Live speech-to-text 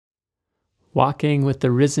Walking with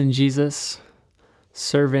the risen Jesus,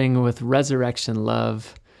 serving with resurrection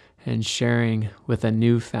love, and sharing with a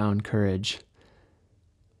newfound courage.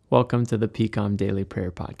 Welcome to the PCOM Daily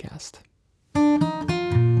Prayer Podcast.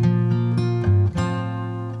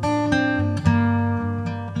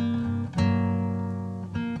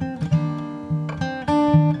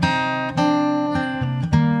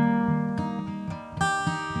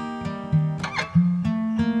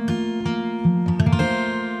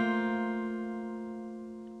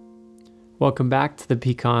 Welcome back to the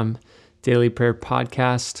PCOM Daily Prayer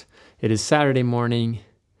Podcast. It is Saturday morning,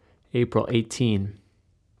 April 18.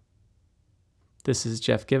 This is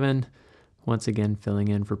Jeff Given, once again filling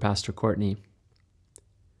in for Pastor Courtney.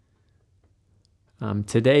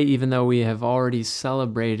 Today, even though we have already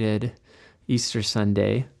celebrated Easter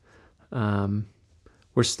Sunday,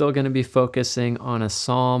 we're still going to be focusing on a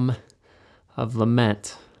psalm of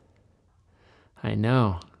lament. I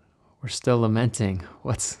know, we're still lamenting.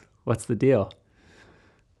 What's the deal?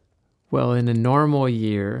 Well, in a normal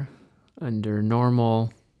year, under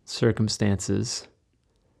normal circumstances,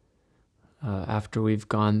 after we've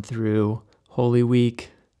gone through Holy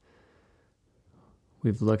Week,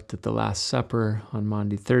 we've looked at the Last Supper on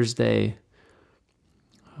Maundy Thursday,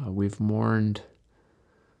 we've mourned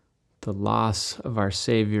the loss of our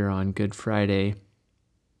Savior on Good Friday.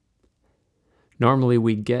 Normally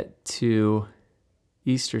we get to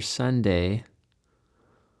Easter Sunday.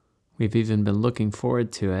 We've even been looking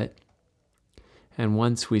forward to it. And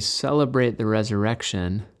once we celebrate the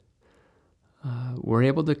resurrection, we're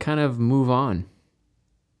able to kind of move on.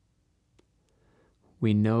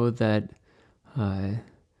 We know that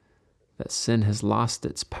sin has lost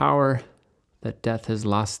its power, that death has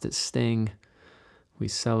lost its sting. We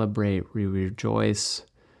celebrate, we rejoice,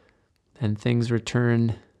 and things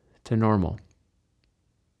return to normal.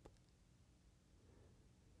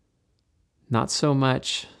 Not so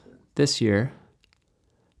much this year,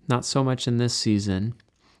 not so much in this season,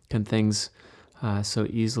 can things so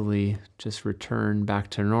easily just return back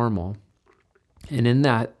to normal. And in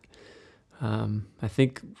that, I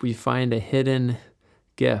think we find a hidden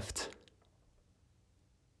gift.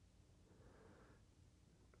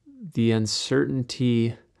 The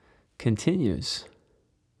uncertainty continues.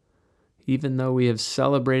 Even though we have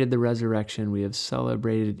celebrated the resurrection, we have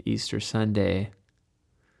celebrated Easter Sunday,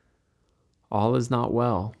 all is not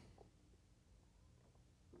well.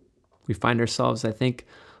 We find ourselves, I think,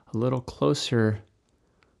 a little closer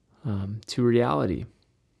to reality.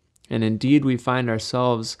 And indeed, we find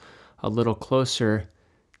ourselves a little closer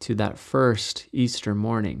to that first Easter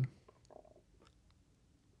morning.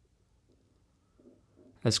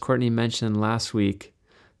 As Courtney mentioned last week,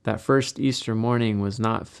 that first Easter morning was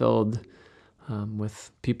not filled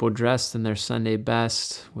with people dressed in their Sunday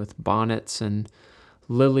best, with bonnets and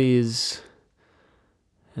lilies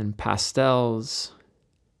and pastels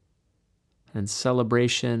and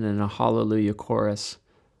celebration and a hallelujah chorus.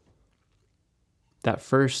 That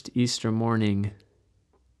first Easter morning,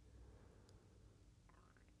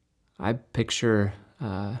 I picture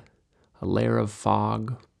a layer of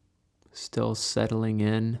fog still settling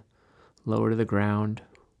in lower to the ground.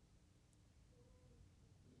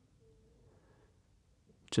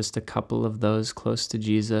 Just a couple of those close to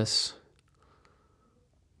Jesus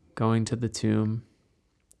going to the tomb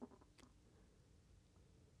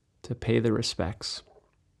to pay the respects.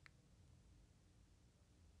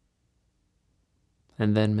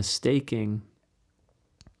 And then mistaking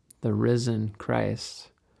the risen Christ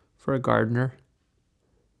for a gardener.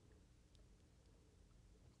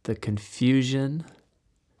 The confusion,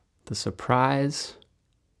 the surprise,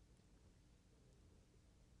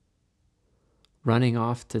 running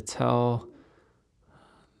off to tell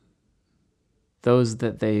those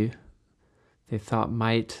that they thought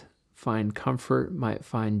might find comfort, might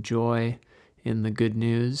find joy in the good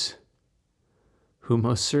news, who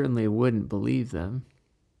most certainly wouldn't believe them.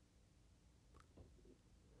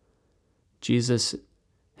 Jesus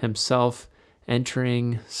himself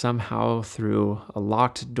entering somehow through a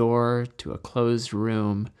locked door to a closed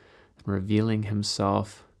room and revealing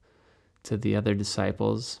himself to the other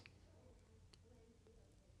disciples.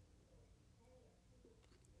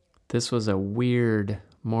 This was a weird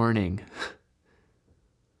morning.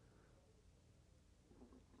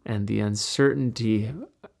 And the uncertainty,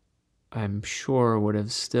 I'm sure, would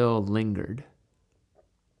have still lingered.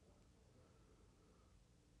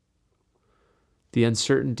 The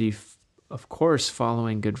uncertainty, of course,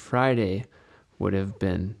 following Good Friday would have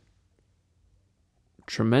been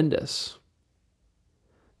tremendous.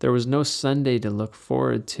 There was no Sunday to look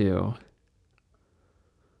forward to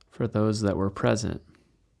for those that were present.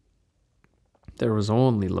 There was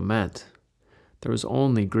only lament. There was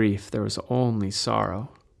only grief. There was only sorrow.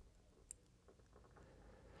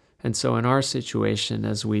 And so in our situation,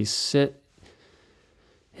 as we sit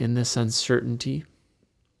in this uncertainty,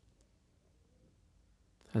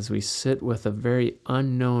 as we sit with a very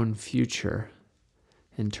unknown future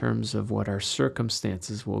in terms of what our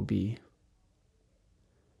circumstances will be,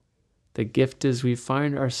 the gift is we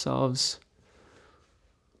find ourselves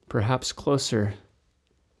perhaps closer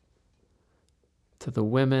to the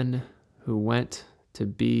women who went to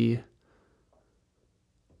be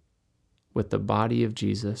with the body of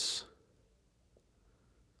Jesus,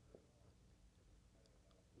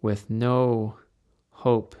 with no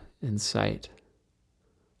hope in sight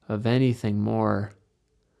of anything more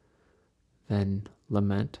than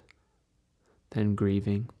lament, than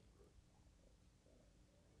grieving.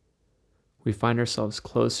 We find ourselves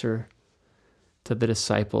closer to the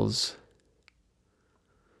disciples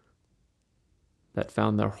that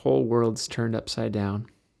found their whole worlds turned upside down,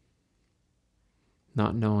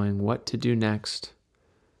 not knowing what to do next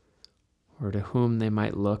or to whom they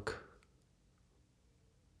might look.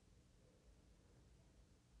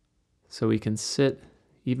 So we can sit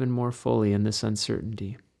even more fully in this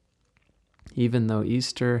uncertainty. Even though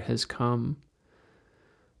Easter has come,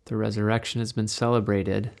 the resurrection has been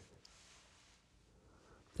celebrated,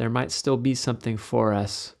 there might still be something for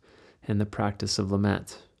us in the practice of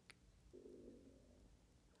lament.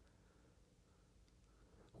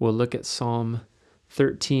 We'll look at Psalm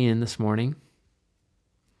 13 this morning.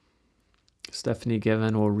 Stephanie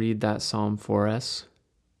Given will read that psalm for us.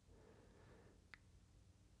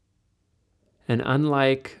 And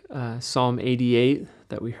unlike Psalm 88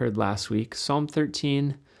 that we heard last week, Psalm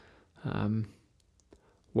 13,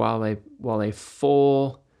 while a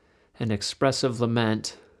full and expressive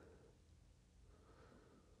lament,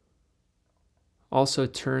 also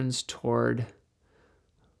turns toward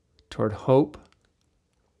hope,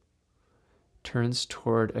 turns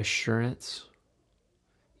toward assurance,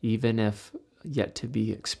 even if yet to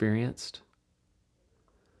be experienced.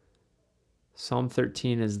 Psalm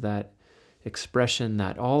 13 is that expression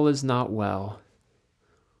that all is not well,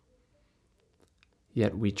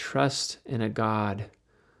 yet we trust in a God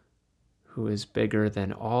who is bigger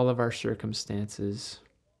than all of our circumstances.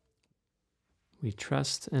 We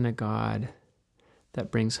trust in a God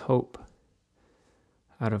that brings hope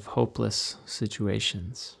out of hopeless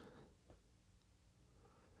situations.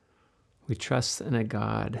 We trust in a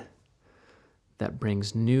God that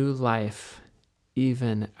brings new life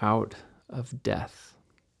even out of death.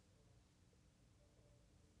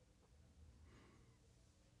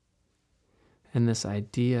 And this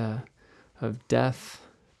idea of death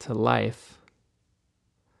to life,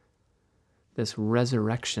 this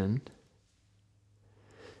resurrection,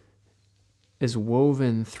 is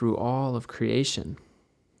woven through all of creation.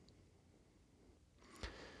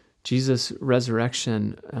 Jesus'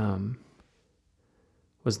 resurrection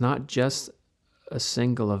was not just a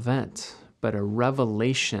single event, but a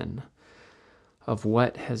revelation of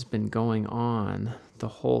what has been going on the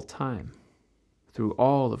whole time through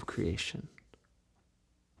all of creation.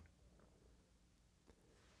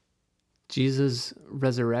 Jesus'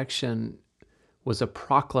 resurrection was a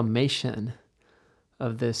proclamation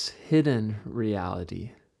of this hidden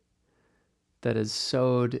reality that is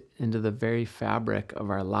sewed into the very fabric of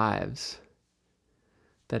our lives,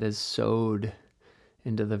 that is sewed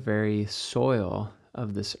into the very soil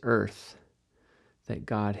of this earth that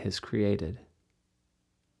God has created.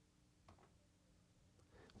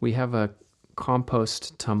 We have a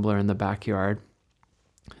compost tumbler in the backyard.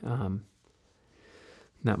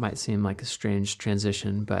 That might seem like a strange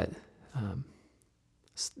transition, but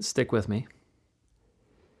stick with me.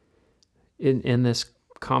 In this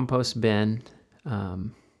compost bin,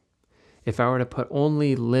 if I were to put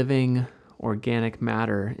only living organic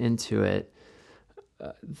matter into it,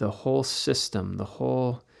 the whole system, the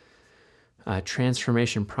whole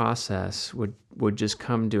transformation process would just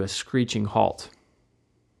come to a screeching halt.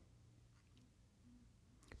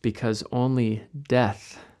 Because only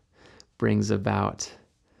death brings about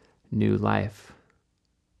new life.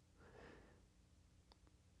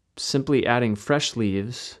 Simply adding fresh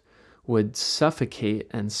leaves would suffocate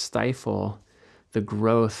and stifle the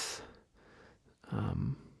growth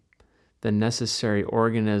the necessary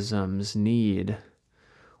organisms need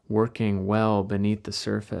working well beneath the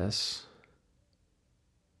surface.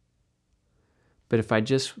 But if I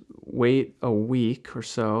just wait a week or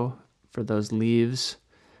so for those leaves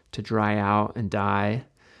to dry out and die,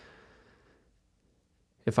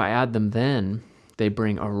 if I add them then, they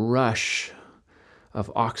bring a rush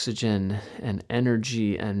of oxygen and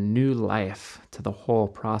energy and new life to the whole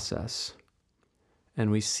process.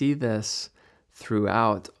 And we see this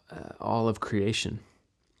throughout all of creation.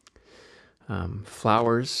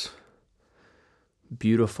 Flowers,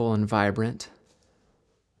 beautiful and vibrant,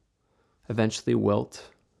 eventually wilt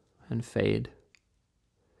and fade.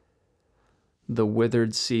 The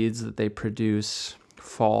withered seeds that they produce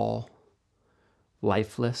fall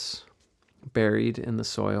lifeless, buried in the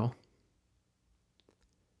soil,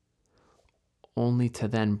 only to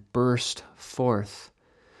then burst forth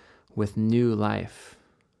with new life.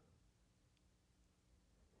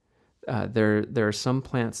 There are some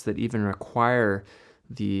plants that even require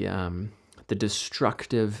the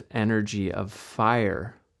destructive energy of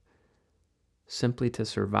fire simply to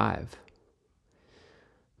survive.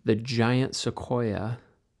 The giant sequoia,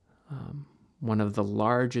 one of the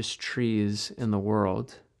largest trees in the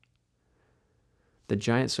world, the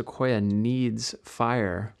giant sequoia needs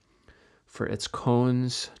fire for its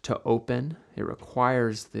cones to open. It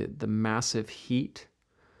requires the massive heat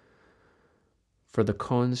for the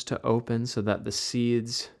cones to open so that the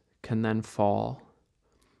seeds can then fall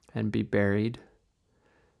and be buried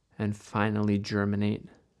and finally germinate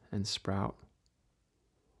and sprout.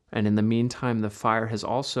 And in the meantime, the fire has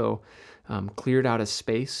also cleared out a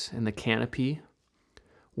space in the canopy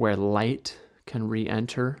where light can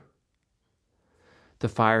re-enter. The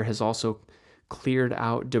fire has also cleared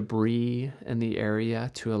out debris in the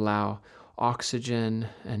area to allow oxygen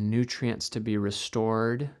and nutrients to be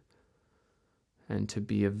restored and to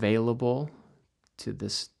be available to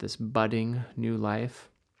this budding new life.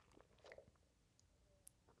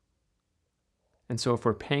 And so if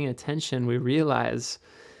we're paying attention, we realize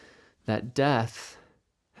that death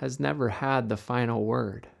has never had the final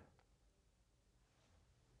word.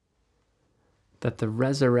 That the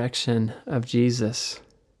resurrection of Jesus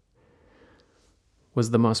was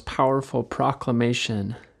the most powerful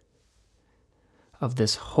proclamation of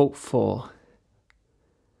this hopeful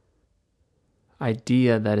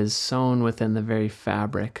idea that is sown within the very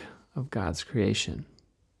fabric of God's creation.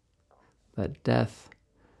 That death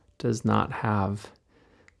does not have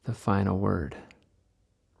the final word.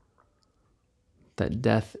 That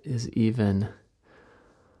death is even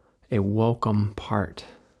a welcome part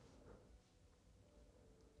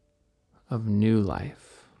of new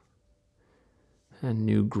life and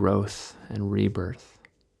new growth and rebirth.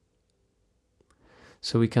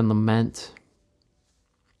 So we can lament,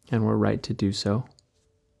 and we're right to do so.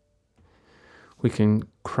 We can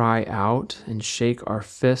cry out and shake our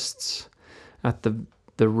fists at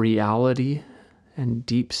the reality and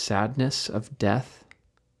deep sadness of death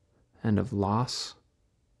and of loss.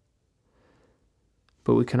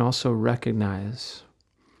 But we can also recognize,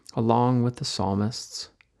 along with the psalmists,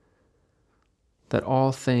 that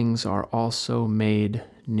all things are also made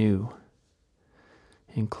new,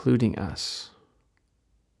 including us.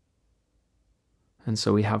 And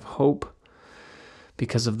so we have hope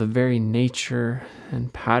because of the very nature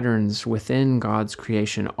and patterns within God's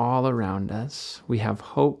creation all around us. We have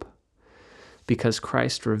hope because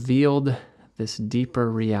Christ revealed this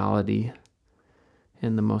deeper reality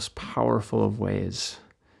in the most powerful of ways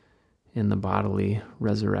in the bodily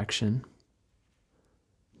resurrection,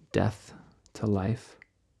 death to life.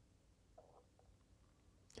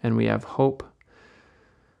 And we have hope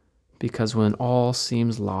because when all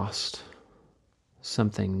seems lost,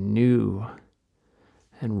 something new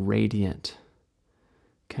and radiant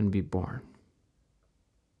can be born.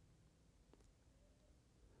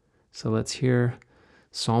 So let's hear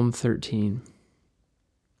Psalm 13.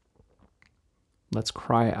 Let's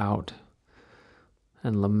cry out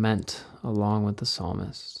and lament along with the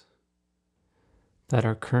psalmist that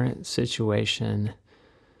our current situation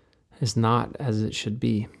is not as it should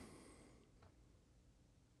be.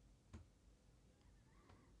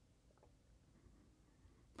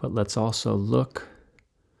 But let's also look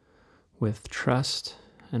with trust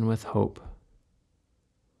and with hope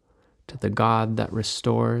to the God that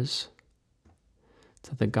restores,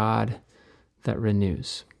 to the God that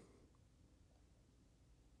renews.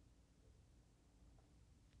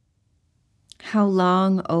 How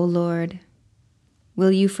long, O Lord,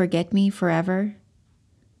 will you forget me forever?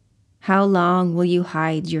 How long will you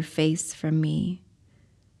hide your face from me?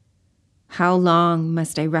 How long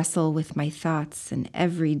must I wrestle with my thoughts and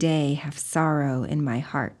every day have sorrow in my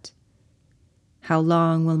heart? How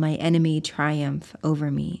long will my enemy triumph over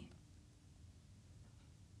me?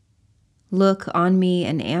 Look on me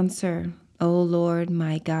and answer, O Lord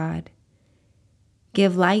my God.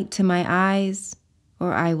 Give light to my eyes,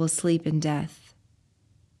 or I will sleep in death.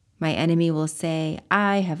 My enemy will say,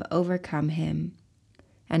 I have overcome him,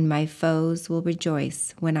 and my foes will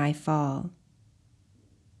rejoice when I fall.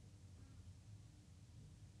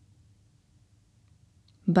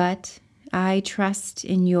 But I trust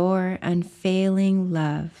in your unfailing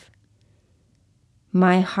love.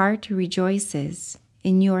 My heart rejoices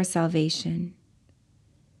in your salvation.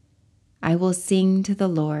 I will sing to the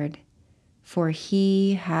Lord, for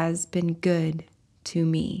he has been good to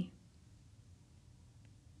me.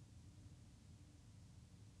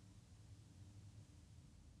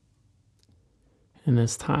 In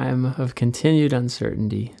this time of continued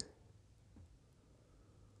uncertainty,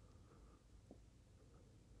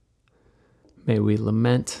 may we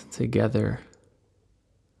lament together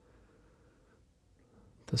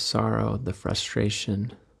the sorrow, the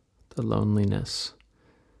frustration, the loneliness.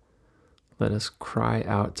 Let us cry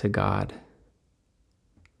out to God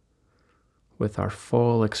with our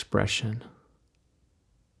full expression.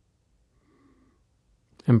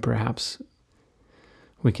 And perhaps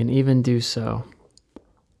we can even do so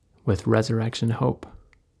with resurrection hope.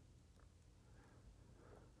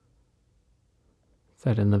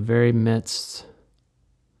 That in the very midst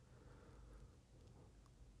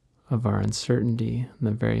of our uncertainty, in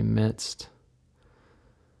the very midst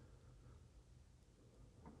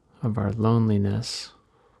of our loneliness,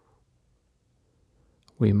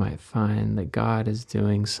 we might find that God is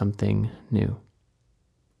doing something new.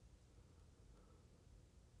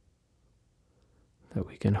 That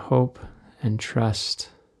we can hope and trust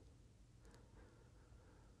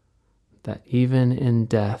that even in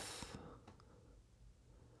death,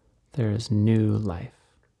 there is new life.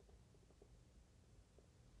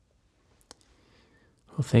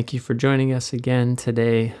 Well, thank you for joining us again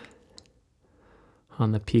today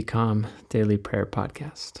on the PCOM Daily Prayer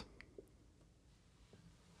Podcast.